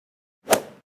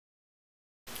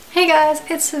Hey guys,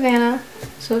 it's Savannah.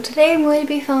 So today I'm going to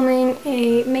be filming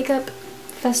a makeup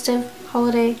festive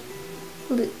holiday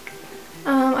look.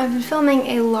 I've been filming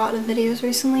a lot of videos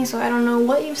recently, so I don't know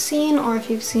what you've seen or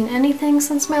if you've seen anything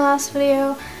since my last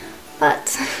video,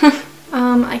 but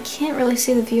I can't really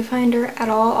see the viewfinder at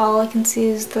all. All I can see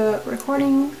is the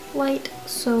recording light,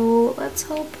 so let's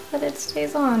hope that it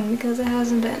stays on because it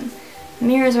hasn't been. The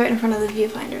mirror is right in front of the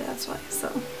viewfinder, that's why,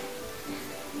 so.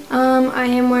 I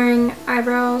am wearing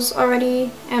eyebrows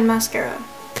already and mascara,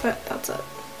 but that's it.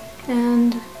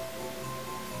 And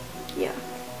yeah.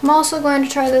 I'm also going to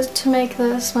try to make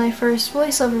this my first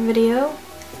voiceover video.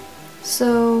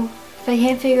 So if I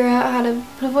can't figure out how to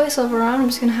put a voiceover on, I'm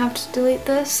just going to have to delete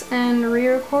this and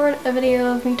re-record a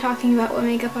video of me talking about what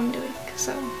makeup I'm doing.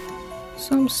 So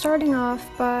I'm starting off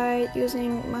by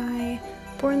using my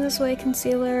Born This Way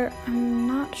concealer. I'm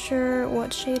not sure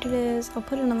what shade it is. I'll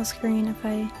put it on the screen if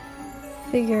I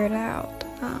figure it out.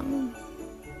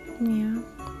 Yeah.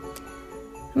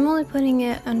 I'm only putting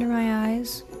it under my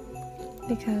eyes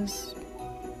because,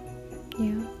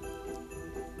 yeah.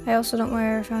 I also don't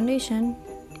wear foundation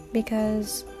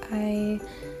because I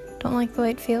don't like the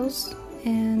way it feels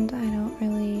and I don't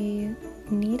really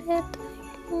need it,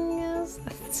 I guess.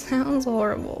 That sounds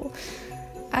horrible.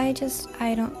 I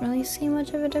don't really see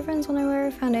much of a difference when I wear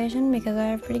foundation because I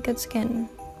have pretty good skin.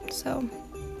 So,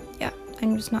 yeah,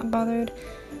 I'm just not bothered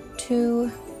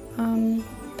to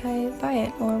buy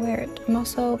it or wear it. I'm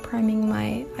also priming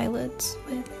my eyelids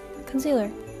with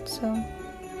concealer, so,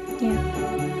 yeah.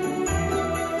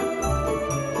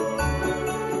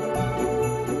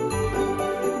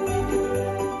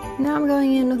 Now I'm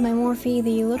going in with my Morphe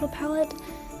the Little palette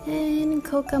in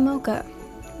Coca Mocha.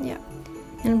 Yeah.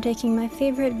 And I'm taking my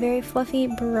favorite very fluffy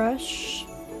brush,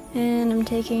 and I'm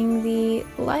taking the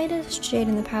lightest shade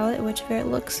in the palette, which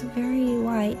looks very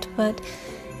light, but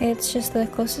it's just the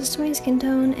closest to my skin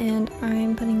tone, and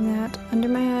I'm putting that under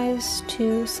my eyes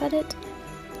to set it.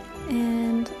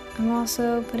 And I'm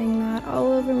also putting that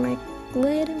all over my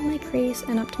lid, my crease,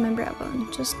 and up to my brow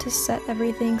bone, just to set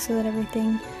everything so that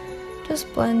everything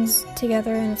just blends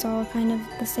together and it's all kind of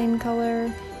the same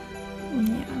color.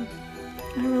 Yeah.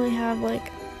 I don't really have like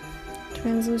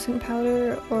translucent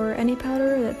powder or any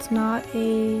powder that's not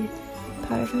a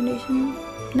powder foundation.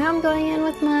 Now I'm going in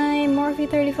with my Morphe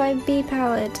 35B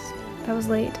palette. That was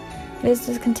late. It is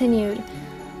discontinued.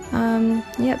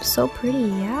 Yep, so pretty,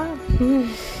 yeah?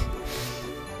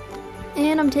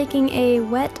 And I'm taking a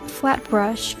wet flat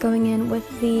brush, going in with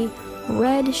the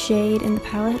red shade in the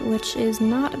palette, which is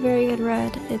not a very good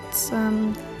red. It's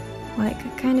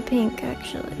like kind of pink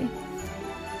actually.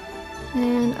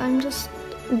 And I'm just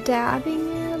dabbing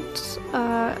it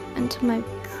into my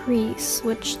crease,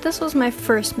 which this was my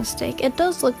first mistake. It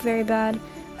does look very bad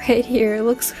right here. It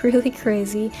looks really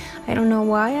crazy. I don't know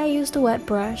why I used a wet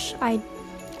brush. I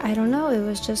don't know. It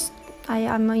was just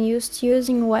I'm used to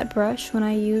using a wet brush when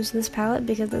I use this palette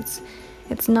because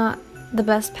it's not the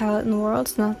best palette in the world.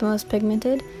 It's not the most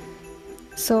pigmented.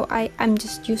 So I'm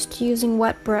just used to using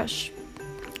wet brush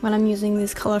when I'm using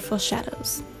these colorful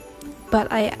shadows. But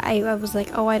I was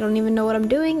like, oh, I don't even know what I'm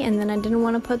doing, and then I didn't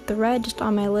want to put the red just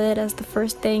on my lid as the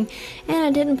first thing, and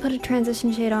I didn't put a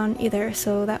transition shade on either,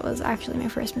 so that was actually my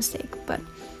first mistake. But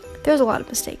there's a lot of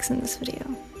mistakes in this video.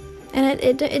 And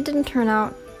it didn't turn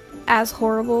out as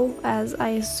horrible as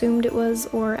I assumed it was,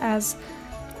 or as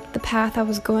the path I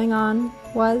was going on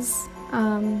was,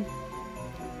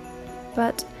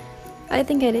 but I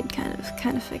think I did kind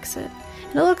of fix it.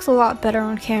 And it looks a lot better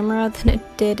on camera than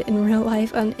it did in real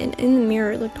life. In the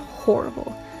mirror, it looked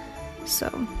horrible. So,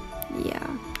 yeah.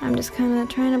 I'm just kind of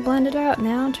trying to blend it out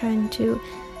now, trying to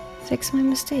fix my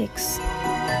mistakes.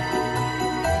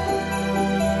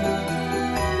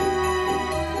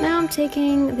 Now I'm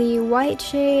taking the white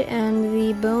shade and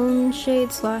the bone shade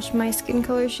 / my skin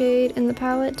color shade in the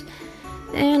palette.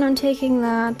 And I'm taking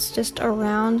that just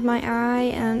around my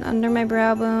eye and under my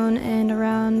brow bone and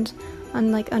around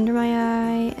under my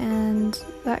eye and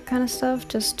that kind of stuff,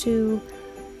 just to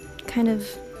kind of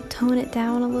tone it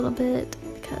down a little bit,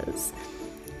 because,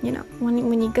 you know,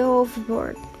 when you go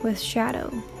overboard with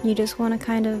shadow, you just want to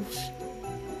kind of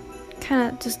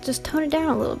just tone it down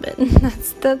a little bit.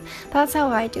 That's how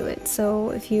I do it.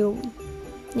 So if you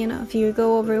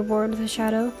go overboard with a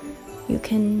shadow, you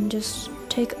can just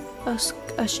take a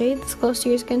shade that's close to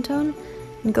your skin tone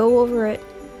and go over it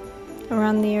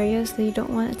around the areas that you don't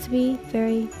want it to be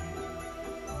very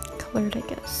colored, I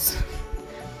guess.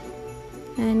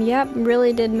 And yep,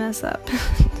 really did mess up.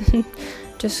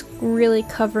 Just really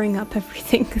covering up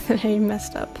everything that I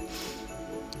messed up.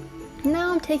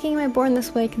 Now I'm taking my Born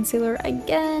This Way concealer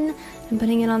again and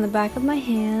putting it on the back of my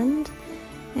hand.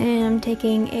 and I'm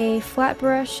taking a flat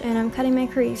brush and I'm cutting my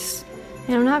crease.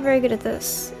 And I'm not very good at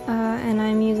this, and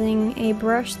I'm using a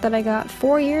brush that I got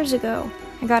 4 years ago.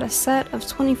 I got a set of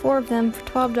 24 of them for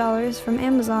 $12 from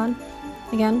Amazon.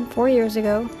 Again, 4 years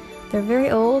ago. They're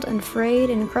very old and frayed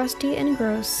and crusty and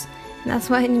gross, and that's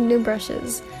why I need new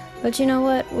brushes. But you know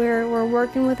what? We're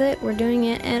working with it, we're doing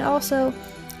it, and also,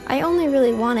 I only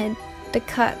really wanted to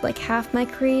cut like half my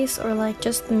crease or like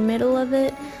just the middle of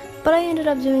it, but I ended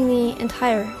up doing the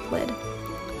entire lid.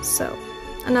 So,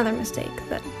 another mistake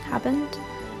that happened.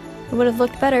 It would have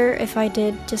looked better if I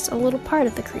did just a little part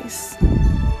of the crease.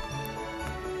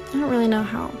 I don't really know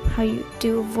how you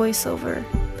do a voiceover,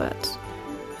 but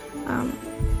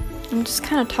I'm just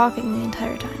kind of talking the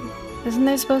entire time. Isn't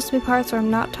there supposed to be parts where I'm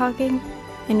not talking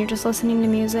and you're just listening to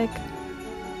music?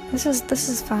 This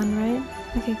is fun, right?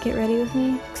 Okay, get ready with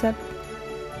me, except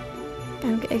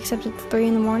it's 3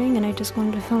 in the morning and I just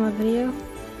wanted to film a video.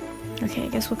 Okay, I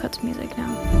guess we'll cut to music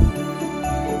now.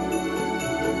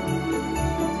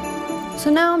 So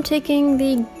now I'm taking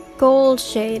the gold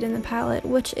shade in the palette,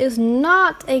 which is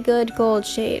not a good gold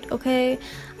shade, okay?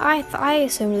 I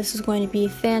assumed this is going to be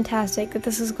fantastic, that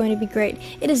this is going to be great.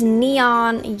 It is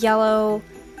neon yellow.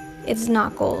 It's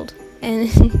not gold. And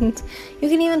you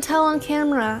can even tell on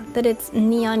camera that it's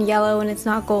neon yellow and it's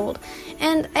not gold.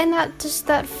 And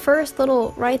that first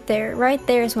little right there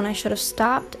is when I should have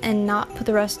stopped and not put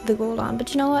the rest of the gold on.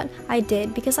 But you know what? I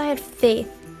did, because I had faith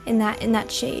in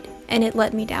that shade, and it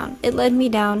let me down. It let me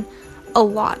down a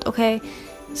lot, okay?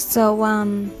 So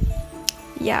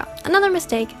yeah, another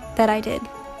mistake that I did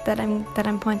that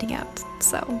I'm pointing out.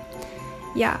 So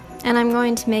yeah, and I'm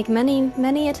going to make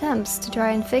many attempts to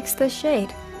try and fix this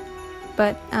shade.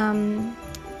 But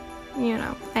you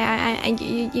know,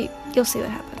 you'll see what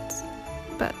happens.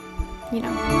 But you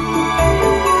know.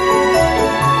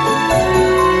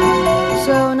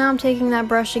 So now I'm taking that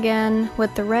brush again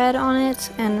with the red on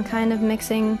it and kind of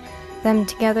mixing them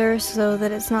together so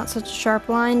that it's not such a sharp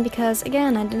line, because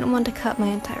again, I didn't want to cut my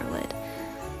entire lid.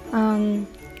 I'm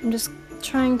just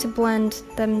trying to blend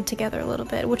them together a little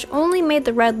bit, which only made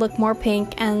the red look more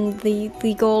pink and the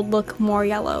gold look more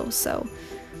yellow, so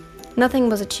nothing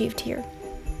was achieved here.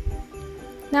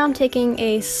 Now I'm taking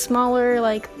a smaller,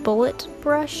 like, bullet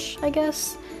brush, I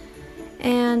guess,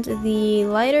 and the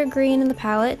lighter green in the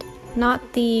palette,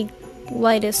 not the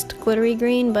lightest glittery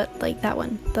green, but like that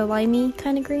one, the limey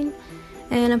kind of green,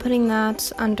 and I'm putting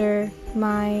that under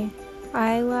my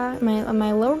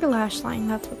my lower lash line,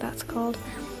 that's what that's called.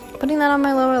 Putting that on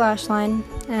my lower lash line,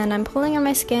 and I'm pulling on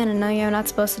my skin, and no, you're not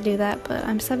supposed to do that, but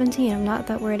I'm 17, I'm not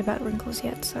that worried about wrinkles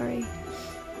yet, sorry.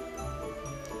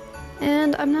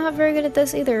 And I'm not very good at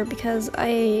this either, because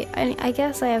I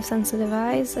guess I have sensitive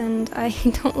eyes, and I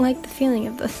don't like the feeling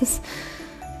of this.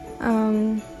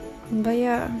 But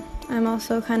yeah, I'm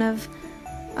also kind of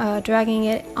dragging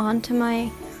it onto my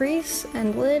crease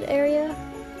and lid area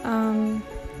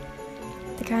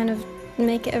to kind of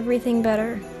make everything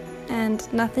better, and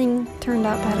nothing turned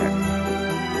out better.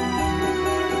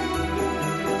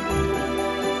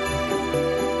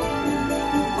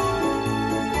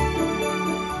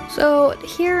 So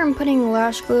here I'm putting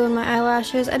lash glue on my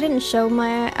eyelashes. I didn't show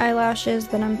my eyelashes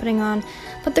that I'm putting on,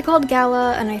 but they're called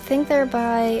Gala, and I think they're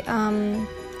by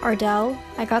Ardell.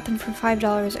 I got them for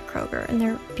 $5 at Kroger, and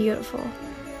they're beautiful.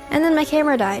 And then my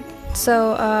camera died,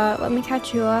 so let me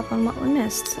catch you up on what we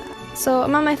missed. So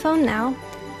I'm on my phone now,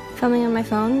 filming on my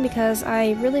phone, because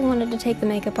I really wanted to take the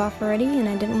makeup off already, and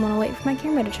I didn't want to wait for my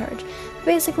camera to charge.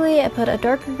 Basically, I put a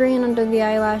darker green under the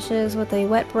eyelashes with a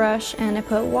wet brush, and I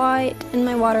put white in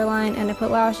my waterline, and I put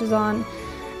lashes on,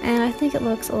 and I think it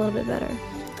looks a little bit better.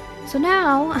 So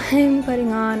now I'm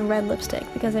putting on red lipstick,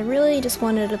 because I really just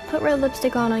wanted to put red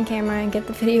lipstick on camera and get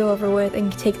the video over with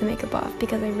and take the makeup off,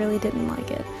 because I really didn't like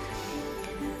it.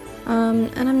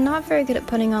 And I'm not very good at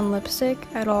putting on lipstick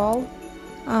at all,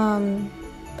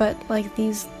 but like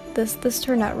this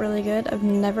turned out really good. I've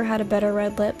never had a better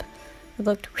red lip. It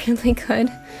looked really good.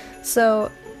 So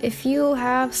if you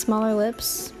have smaller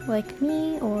lips like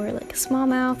me, or like a small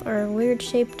mouth, or weird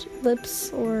shaped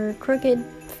lips, or crooked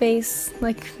face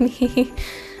like me,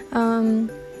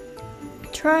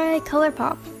 try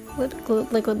ColourPop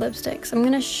liquid lipsticks. I'm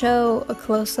gonna show a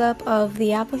close-up of the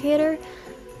applicator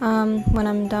when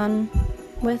I'm done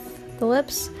with the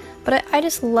lips, but I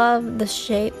just love the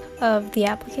shape of the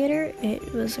applicator.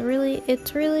 It's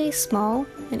really small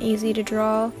and easy to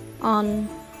draw on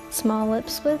small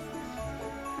lips with,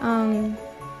 and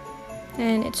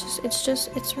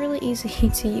it's really easy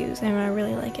to use, and I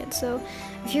really like it. So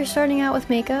if you're starting out with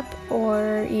makeup,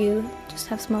 or you just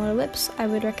have smaller lips, I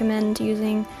would recommend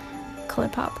using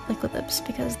ColourPop liquid lips,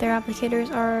 because their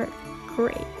applicators are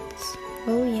great.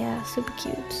 Oh yeah, super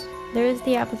cute. There's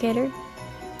the applicator.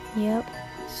 Yep,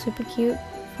 super cute,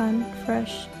 fun,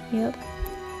 fresh, yep.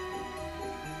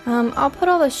 I'll put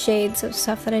all the shades of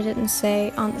stuff that I didn't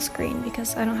say on the screen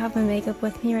because I don't have my makeup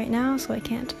with me right now, so I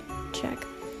can't check.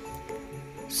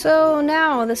 So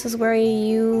now this is where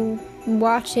you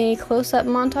watch a close-up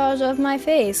montage of my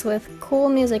face with cool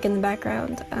music in the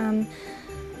background. I'm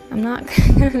not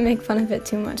gonna make fun of it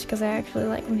too much because I actually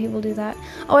like when people do that.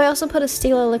 Oh, I also put a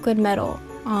Stila liquid metal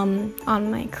on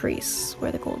my crease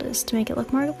where the gold is to make it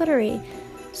look more glittery.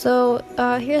 So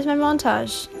here's my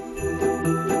montage.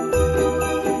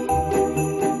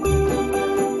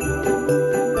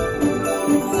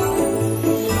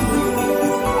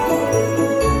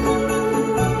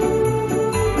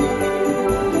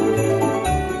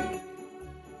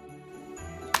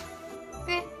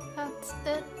 That's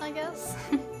it, I guess.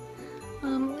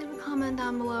 Leave a comment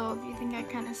down below if you think I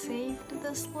kind of saved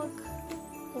this look,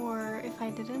 or if I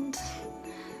didn't.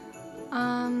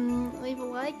 Leave a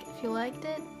like if you liked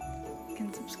it. You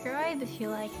can subscribe if you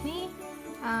like me.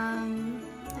 I'm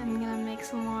gonna make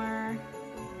some more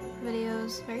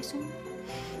videos very soon.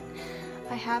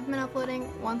 I have been uploading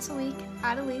once a week,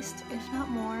 at least, if not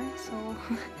more, so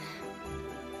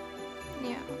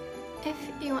yeah. If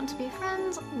you want to be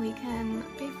friends, we can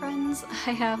be friends.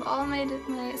 I have all my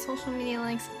social media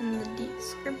links in the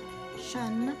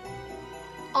description.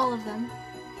 All of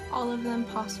them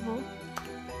possible.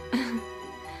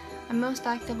 I'm most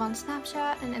active on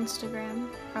Snapchat and Instagram,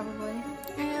 probably.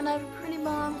 And I have a pretty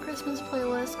bomb Christmas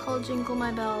playlist called Jingle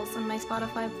My Bells, and my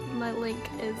Spotify link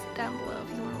is down below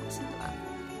if you want to listen to that.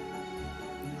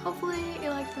 Hopefully you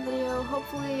liked the video,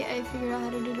 hopefully I figured out how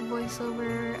to do the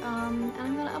voiceover, and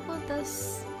I'm gonna upload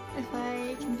this if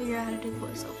I can figure out how to do the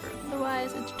voiceover.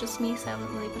 Otherwise, it's just me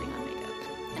silently putting on makeup.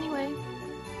 Anyway,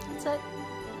 that's it.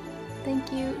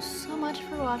 Thank you so much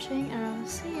for watching, and I will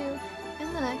see you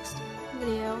in the next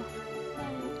video.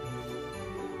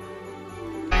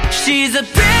 Bye. She's a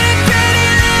pretty